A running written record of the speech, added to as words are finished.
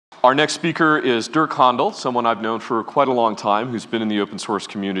Our next speaker is Dirk Hohndel, someone I've known for quite a long time, who's been in the open source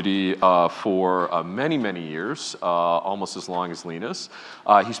community for many, many years, almost as long as Linus.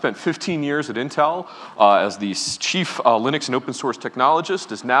 He spent 15 years at Intel as the chief Linux and open source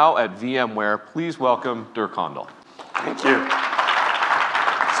technologist, is now at VMware. Please welcome Dirk Hohndel. Thank you.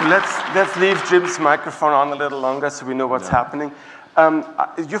 So let's leave Jim's microphone on a little longer so we know what's happening.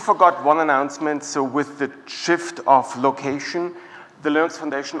 You forgot one announcement. So with the shift of location, the Linux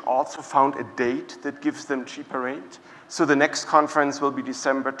Foundation also found a date that gives them cheaper rate. So the next conference will be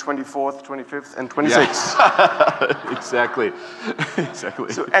December 24th, 25th, and 26th. Yeah. Exactly.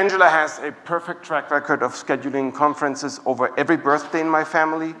 Exactly. So Angela has a perfect track record of scheduling conferences over every birthday in my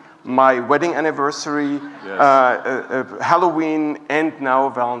family, my wedding anniversary, Halloween, and now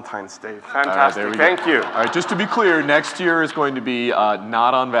Valentine's Day. Fantastic. Thank you. All right, just to be clear, next year is going to be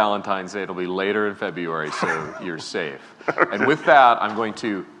not on Valentine's Day. It'll be later in February, so you're safe. Okay. And with that, I'm going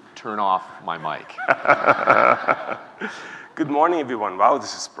to turn off my mic. Good morning, everyone. Wow,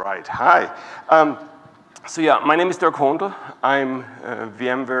 this is bright. Hi. So yeah, my name is Dirk Hohndel. I'm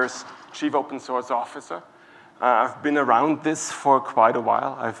VMware's Chief Open Source Officer. I've been around this for quite a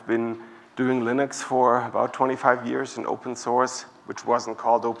while. I've been doing Linux for about 25 years in open source, which wasn't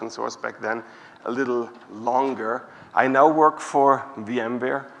called open source back then, a little longer. I now work for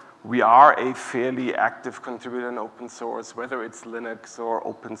VMware. We are a fairly active contributor in open source, whether it's Linux or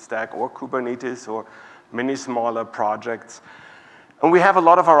OpenStack or Kubernetes or many smaller projects. And we have a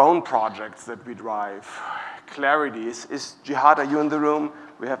lot of our own projects that we drive. Clarity. Is Jihad, are you in the room?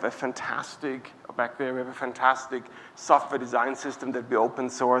 We have a fantastic, back there, we have a fantastic software design system that we open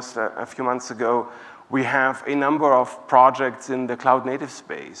sourced a few months ago. We have a number of projects in the cloud native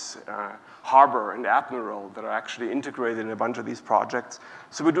space, Harbor and Admiral, that are actually integrated in a bunch of these projects.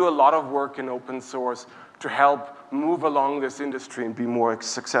 So we do a lot of work in open source to help move along this industry and be more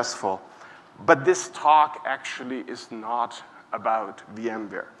successful. But this talk actually is not about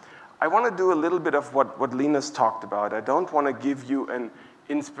VMware. I want to do a little bit of what Linus talked about. I don't want to give you an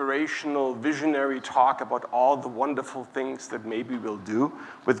inspirational, visionary talk about all the wonderful things that maybe we'll do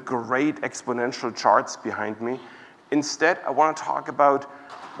with great exponential charts behind me. Instead, I want to talk about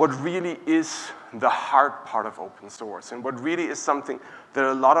what really is the hard part of open source and what really is something that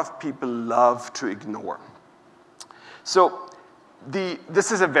a lot of people love to ignore. So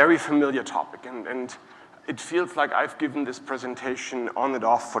this is a very familiar topic, and it feels like I've given this presentation on and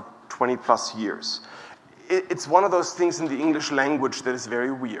off for 20 plus years. It's one of those things in the English language that is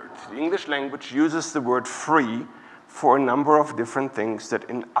very weird. The English language uses the word free for a number of different things that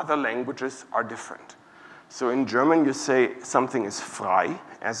in other languages are different. So in German, you say something is frei,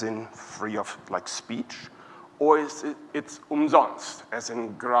 as in free of like speech, or it's umsonst, as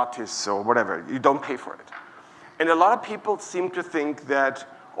in gratis or whatever. You don't pay for it. And a lot of people seem to think that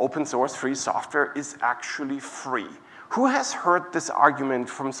open source free software is actually free. Who has heard this argument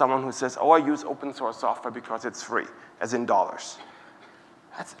from someone who says, oh, I use open source software because it's free, as in dollars?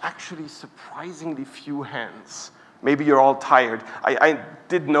 That's actually surprisingly few hands. Maybe you're all tired. I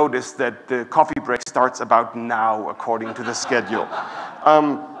did notice that the coffee break starts about now, according to the schedule.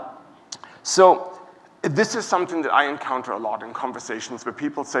 So this is something that I encounter a lot in conversations where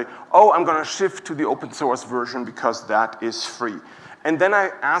people say, oh, I'm going to shift to the open source version because that is free. And then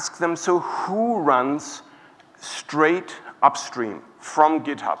I ask them, so who runs straight upstream from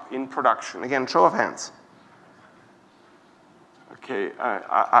GitHub in production? Again, show of hands. Okay,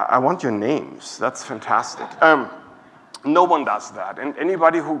 I want your names. That's fantastic. No one does that. And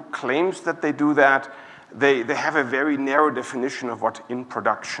anybody who claims that they do that, they have a very narrow definition of what in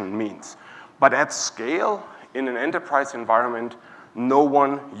production means. But at scale, in an enterprise environment, no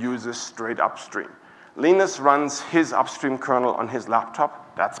one uses straight upstream. Linus runs his upstream kernel on his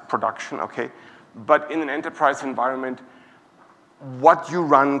laptop. That's production, okay? But in an enterprise environment, what you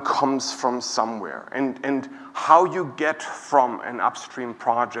run comes from somewhere. And how you get from an upstream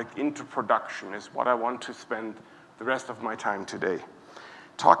project into production is what I want to spend the rest of my time today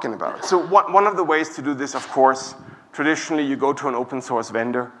talking about. So one of the ways to do this, of course, traditionally you go to an open source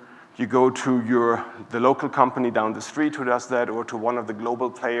vendor. You go to the local company down the street who does that, or to one of the global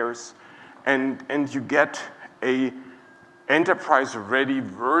players, and you get a enterprise-ready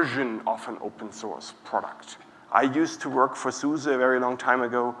version of an open source product. I used to work for SUSE a very long time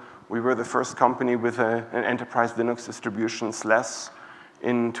ago. We were the first company with an enterprise Linux distribution, SLES,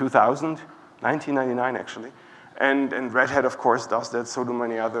 in 2000, 1999 actually. And Red Hat, of course, does that, so do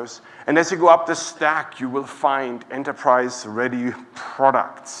many others. And as you go up the stack, you will find enterprise-ready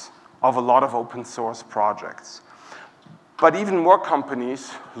products of a lot of open source projects. But even more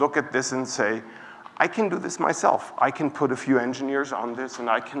companies look at this and say, I can do this myself. I can put a few engineers on this, and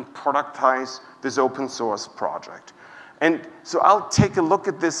I can productize this open source project. And so I'll take a look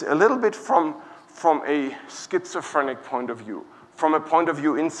at this a little bit from a schizophrenic point of view. From a point of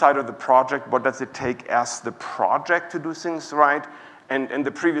view inside of the project, what does it take as the project to do things right? And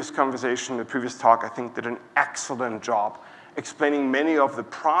the previous conversation, the previous talk, I think did an excellent job explaining many of the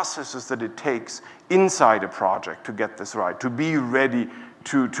processes that it takes inside a project to get this right, to be ready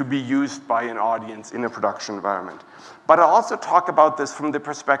to be used by an audience in a production environment. But I also talk about this from the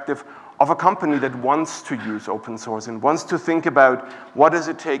perspective of a company that wants to use open source and wants to think about what does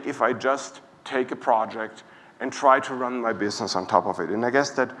it take if I just take a project and try to run my business on top of it. And I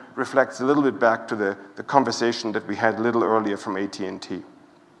guess that reflects a little bit back to the conversation that we had a little earlier from AT&T.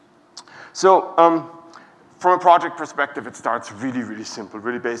 So from a project perspective, it starts really, really simple,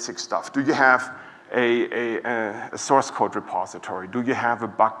 really basic stuff. Do you have a source code repository? Do you have a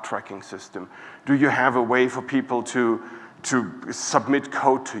bug tracking system? Do you have a way for people to submit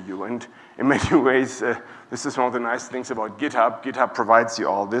code to you? And in many ways, this is one of the nice things about GitHub. GitHub provides you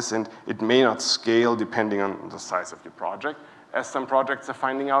all this, and it may not scale depending on the size of your project, as some projects are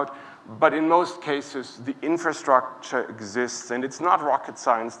finding out. But in most cases, the infrastructure exists, and it's not rocket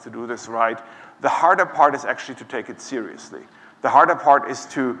science to do this right. The harder part is actually to take it seriously. The harder part is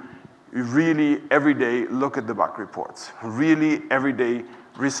to really every day look at the bug reports, really every day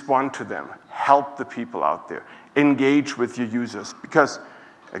respond to them, help the people out there, engage with your users. Because,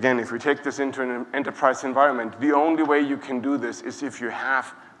 again, if we take this into an enterprise environment, the only way you can do this is if you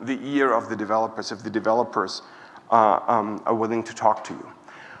have the ear of the developers, if the developers are willing to talk to you.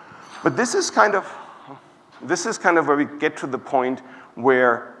 But this is kind of where we get to the point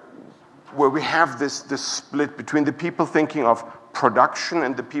where we have this split between the people thinking of production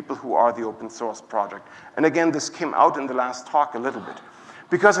and the people who are the open source project. And again, this came out in the last talk a little bit.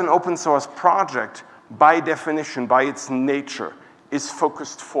 Because an open source project, by definition, by its nature, is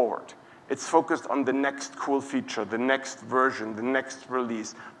focused forward. It's focused on the next cool feature, the next version, the next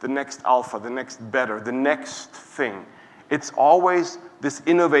release, the next alpha, the next better, the next thing. It's always this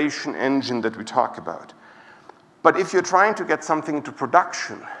innovation engine that we talk about. But if you're trying to get something into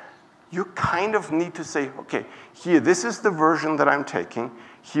production, you kind of need to say, okay, here, this is the version that I'm taking.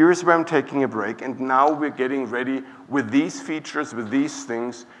 Here's where I'm taking a break. And now we're getting ready with these features, with these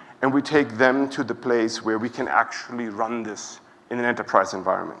things, and we take them to the place where we can actually run this in an enterprise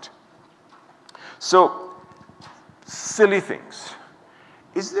environment. So, silly things.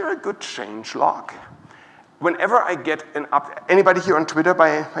 Is there a good change log? Whenever I get an anybody here on Twitter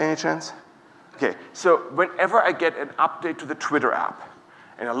by any chance? Okay, so whenever I get an update to the Twitter app,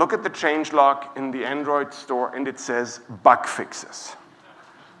 and I look at the change log in the Android store and it says bug fixes.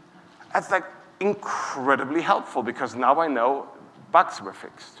 That's like incredibly helpful because now I know bugs were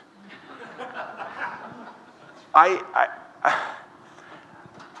fixed.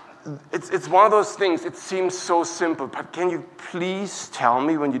 It's one of those things, it seems so simple, but can you please tell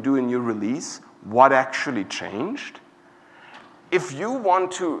me when you do a new release what actually changed? If you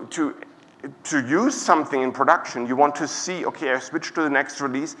want to use something in production, you want to see, okay, I switched to the next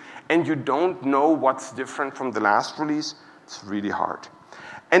release, and you don't know what's different from the last release, it's really hard.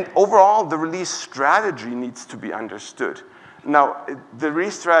 And overall, the release strategy needs to be understood. Now, the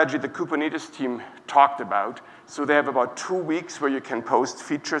release strategy the Kubernetes team talked about, so they have about 2 weeks where you can post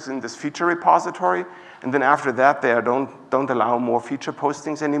features in this feature repository, and then after that, they don't allow more feature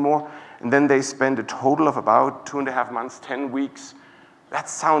postings anymore, and then they spend a total of about 2.5 months, 10 weeks. That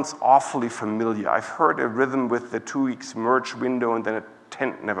sounds awfully familiar. I've heard a rhythm with the 2 weeks merge window and then a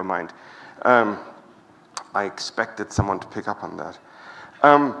 10, never mind. I expected someone to pick up on that.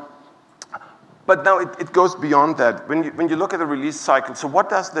 But now it goes beyond that. When you look at the release cycle, so what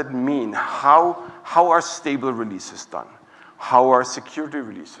does that mean? How are stable releases done? How are security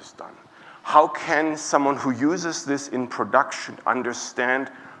releases done? How can someone who uses this in production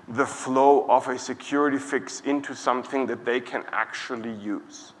understand the flow of a security fix into something that they can actually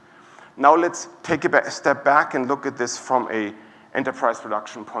use? Now let's take a step back and look at this from an enterprise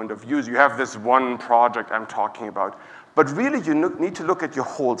production point of view. You have this one project I'm talking about, but really you need to look at your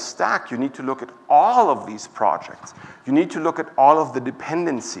whole stack. You need to look at all of these projects. You need to look at all of the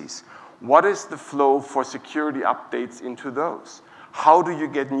dependencies. What is the flow for security updates into those? How do you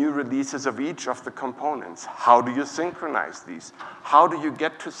get new releases of each of the components? How do you synchronize these? How do you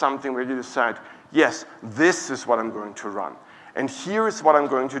get to something where you decide, yes, this is what I'm going to run. And here is what I'm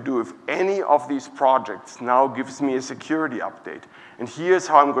going to do if any of these projects now gives me a security update. And here's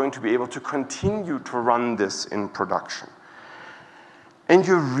how I'm going to be able to continue to run this in production. And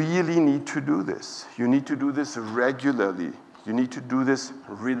you really need to do this. You need to do this regularly. You need to do this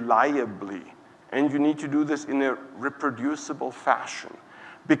reliably. and you need to do this in a reproducible fashion.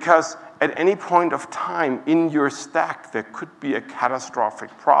 Because at any point of time in your stack, there could be a catastrophic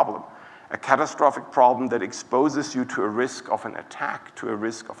problem that exposes you to a risk of an attack, to a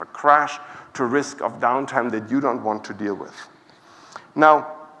risk of a crash, to a risk of downtime that you don't want to deal with. Now,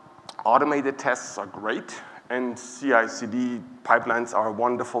 automated tests are great, and CI/CD pipelines are a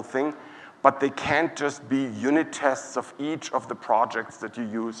wonderful thing, but they can't just be unit tests of each of the projects that you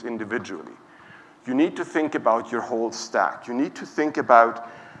use individually. You need to think about your whole stack. You need to think about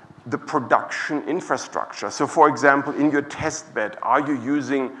the production infrastructure. So for example, in your test bed, are you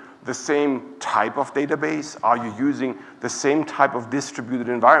using the same type of database? Are you using the same type of distributed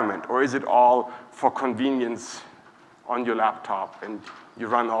environment? Or is it all for convenience on your laptop and you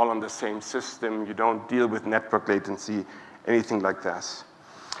run all on the same system, you don't deal with network latency, anything like this?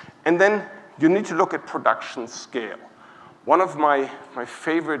 And then you need to look at production scale. One of my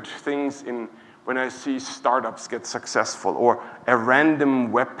favorite things when I see startups get successful, or a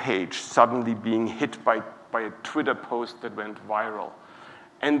random web page suddenly being hit by a Twitter post that went viral.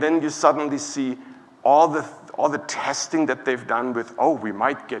 And then you suddenly see all the testing that they've done with, oh, we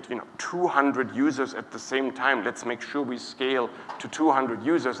might get 200 users at the same time. Let's make sure we scale to 200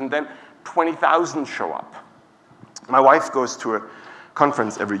 users. And then 20,000 show up. My wife goes to a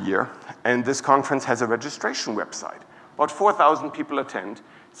conference every year, and this conference has a registration website. About 4,000 people attend.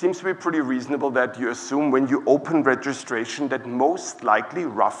 Seems to be pretty reasonable that you assume when you open registration that most likely,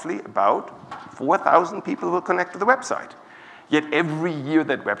 roughly, about 4,000 people will connect to the website. Yet every year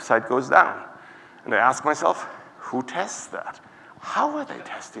that website goes down. And I ask myself, who tests that? How are they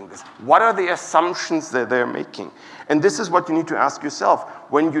testing this? What are the assumptions that they're making? And this is what you need to ask yourself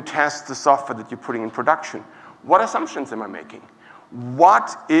when you test the software that you're putting in production. What assumptions am I making?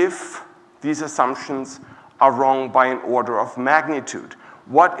 What if these assumptions are wrong by an order of magnitude?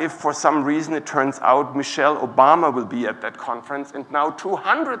 What if for some reason it turns out Michelle Obama will be at that conference and now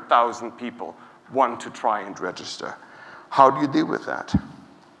 200,000 people want to try and register? How do you deal with that?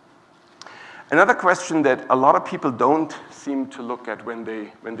 Another question that a lot of people don't seem to look at when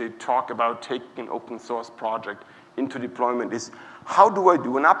they talk about taking an open source project into deployment is, how do I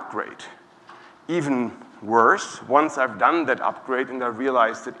do an upgrade? Even worse, once I've done that upgrade and I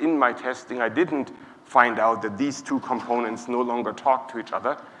realized that in my testing I didn't find out that these two components no longer talk to each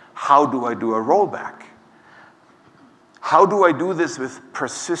other, how do I do a rollback? How do I do this with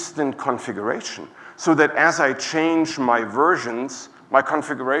persistent configuration so that as I change my versions, my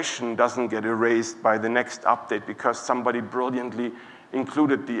configuration doesn't get erased by the next update because somebody brilliantly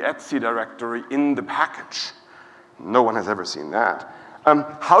included the etc directory in the package? No one has ever seen that.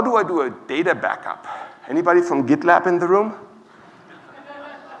 How do I do a data backup? Anybody from GitLab in the room?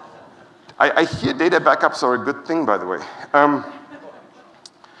 I hear data backups are a good thing, by the way. No,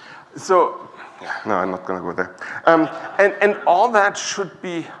 I'm not going to go there. And all that should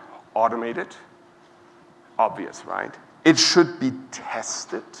be automated. Obvious, right? It should be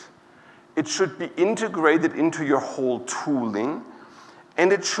tested. It should be integrated into your whole tooling.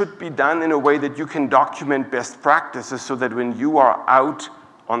 And it should be done in a way that you can document best practices so that when you are out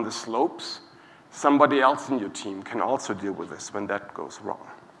on the slopes, somebody else in your team can also deal with this when that goes wrong.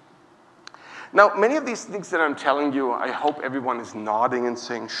 Now, many of these things that I'm telling you, I hope everyone is nodding and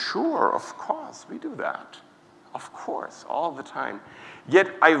saying, sure, of course, we do that. Of course, all the time. Yet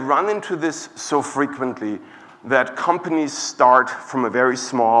I run into this so frequently that companies start from a very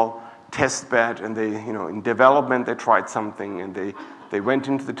small test bed and they, in development, they tried something and they went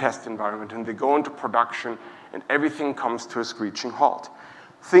into the test environment and they go into production and everything comes to a screeching halt.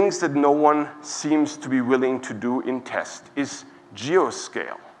 Things that no one seems to be willing to do in test is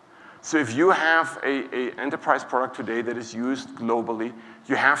geoscale. So if you have an enterprise product today that is used globally,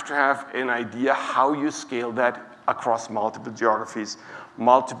 you have to have an idea how you scale that across multiple geographies,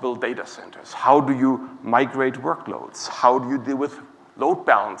 multiple data centers. How do you migrate workloads? How do you deal with load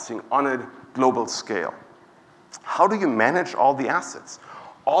balancing on a global scale? How do you manage all the assets,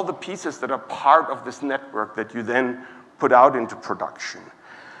 all the pieces that are part of this network that you then put out into production?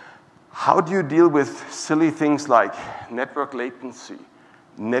 How do you deal with silly things like network latency,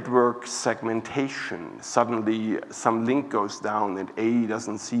 network segmentation? Suddenly some link goes down and A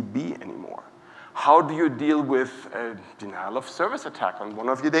doesn't see B anymore. How do you deal with a denial of service attack on one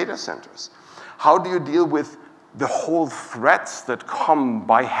of your data centers? How do you deal with the whole threats that come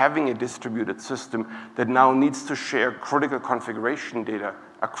by having a distributed system that now needs to share critical configuration data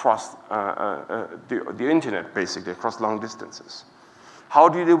across the internet, basically, across long distances? How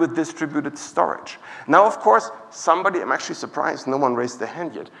do you deal with distributed storage? Now, of course, I'm actually surprised no one raised their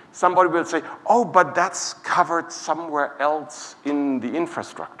hand yet. Somebody will say, oh, but that's covered somewhere else in the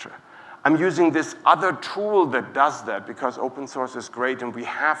infrastructure. I'm using this other tool that does that because open source is great and we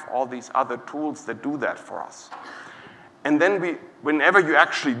have all these other tools that do that for us. And then whenever you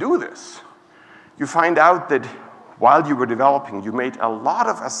actually do this, you find out that while you were developing, you made a lot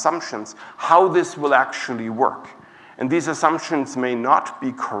of assumptions how this will actually work. And these assumptions may not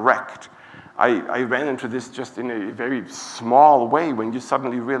be correct. I ran into this just in a very small way when you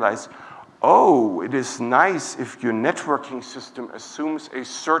suddenly realize, oh, it is nice if your networking system assumes a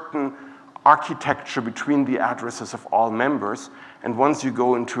certain architecture between the addresses of all members, and once you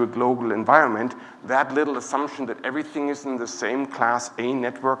go into a global environment, that little assumption that everything is in the same class A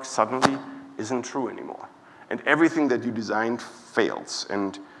network suddenly isn't true anymore. And everything that you designed fails,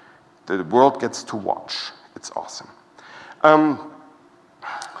 and the world gets to watch. It's awesome. Let's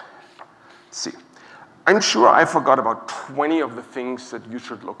see. I'm sure I forgot about 20 of the things that you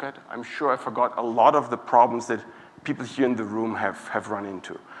should look at. I'm sure I forgot a lot of the problems that people here in the room have run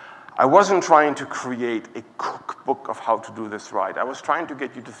into. I wasn't trying to create a cookbook of how to do this right. I was trying to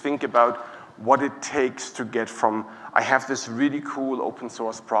get you to think about what it takes to get from, I have this really cool open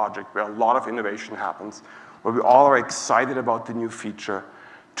source project where a lot of innovation happens, where we all are excited about the new feature,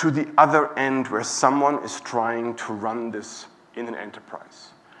 to the other end where someone is trying to run this in an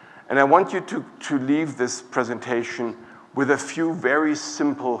enterprise. And I want you to leave this presentation with a few very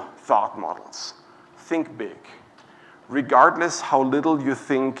simple thought models. Think big. Regardless how little you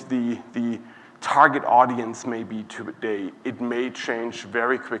think the target audience may be today, it may change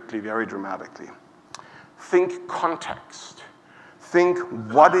very quickly, very dramatically. Think context. Think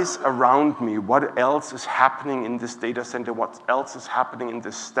what is around me, what else is happening in this data center, what else is happening in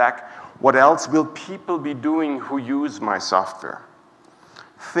this stack, what else will people be doing who use my software.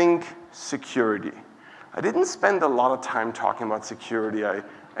 Think security. I didn't spend a lot of time talking about security. I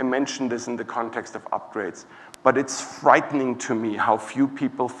mentioned this in the context of upgrades. But it's frightening to me how few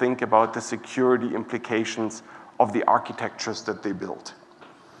people think about the security implications of the architectures that they build.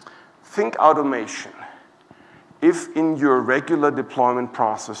 Think automation. If in your regular deployment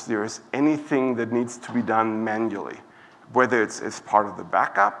process there is anything that needs to be done manually, whether it's as part of the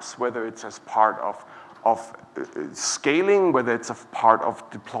backups, whether it's as part of scaling, whether it's a part of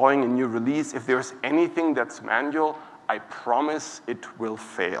deploying a new release, if there's anything that's manual, I promise it will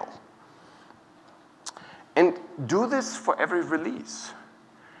fail. And do this for every release.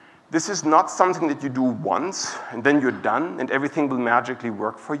 This is not something that you do once and then you're done and everything will magically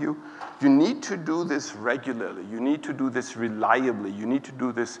work for you. You need to do this regularly. You need to do this reliably. You need to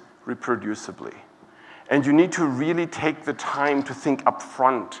do this reproducibly. And you need to really take the time to think up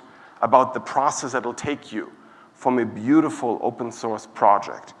front about the process that will take you from a beautiful open source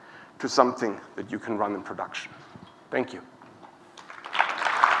project to something that you can run in production. Thank you.